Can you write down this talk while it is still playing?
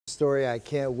story I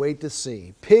can't wait to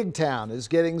see. Pigtown is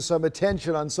getting some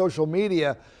attention on social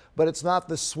media, but it's not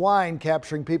the swine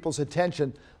capturing people's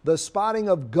attention. The spotting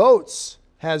of goats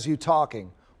has you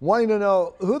talking, wanting to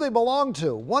know who they belong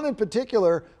to. One in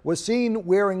particular was seen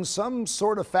wearing some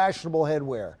sort of fashionable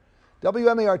headwear.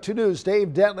 WMAR 2 News' Dave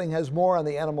Detling has more on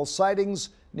the animal sightings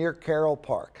near Carroll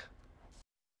Park.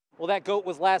 Well, that goat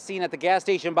was last seen at the gas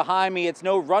station behind me. It's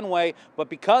no runway, but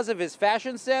because of his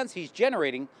fashion sense, he's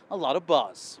generating a lot of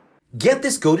buzz. Get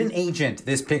this goat an agent.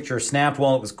 This picture, snapped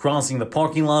while it was crossing the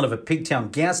parking lot of a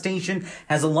Pigtown gas station,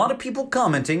 has a lot of people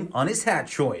commenting on his hat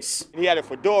choice. He had a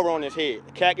fedora on his head,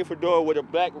 a khaki fedora with a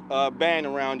black band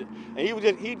around it, and he was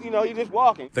just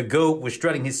walking. The goat was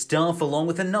strutting his stuff along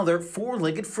with another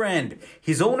four-legged friend.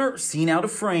 His owner seen out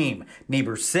of frame.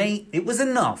 Neighbors say it was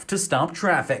enough to stop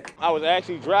traffic. I was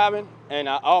actually driving and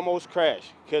I almost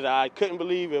crashed because I couldn't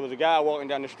believe it was a guy walking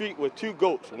down the street with two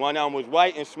goats. One of them was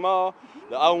white and small.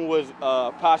 The other one was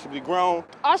possibly grown.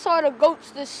 I saw the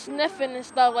goats just sniffing and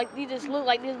stuff, like they just look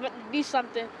like they was about to do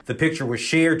something. The picture was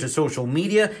shared to social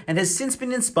media and has since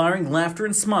been inspiring laughter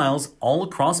and smiles all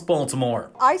across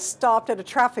Baltimore. I stopped at a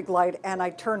traffic light and I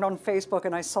turned on Facebook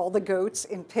and I saw the goats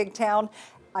in Pigtown.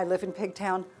 I live in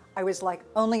Pigtown. I was like,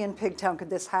 only in Pigtown could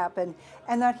this happen.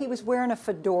 And that he was wearing a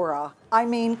fedora. I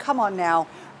mean, come on now.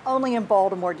 Only in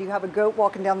Baltimore do you have a goat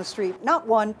walking down the street. Not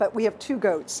one, but we have two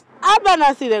goats. I better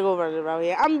not see that goat running around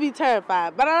here. I'm going to be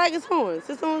terrified. But I like his horns.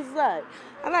 His horns side.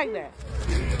 I like that.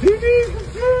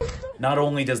 Not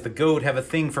only does the goat have a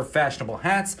thing for fashionable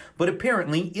hats, but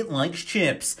apparently it likes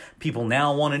chips. People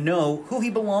now want to know who he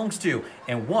belongs to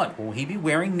and what will he be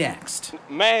wearing next.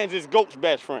 Man's his goat's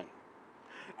best friend.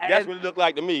 That's what it looked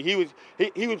like to me. He was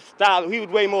stylish. He was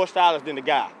way more stylish than the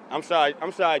guy. I'm sorry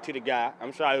to the guy.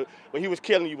 I'm sorry, but he was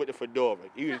killing you with the fedora.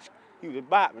 He was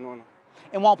bopping on him.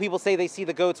 And while people say they see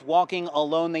the goats walking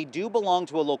alone, they do belong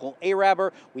to a local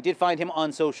Arabber. We did find him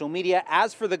on social media.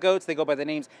 As for the goats, they go by the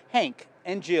names Hank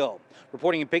and Jill.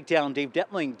 Reporting in Pigtown, Dave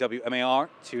Detling, WMAR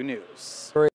 2 News.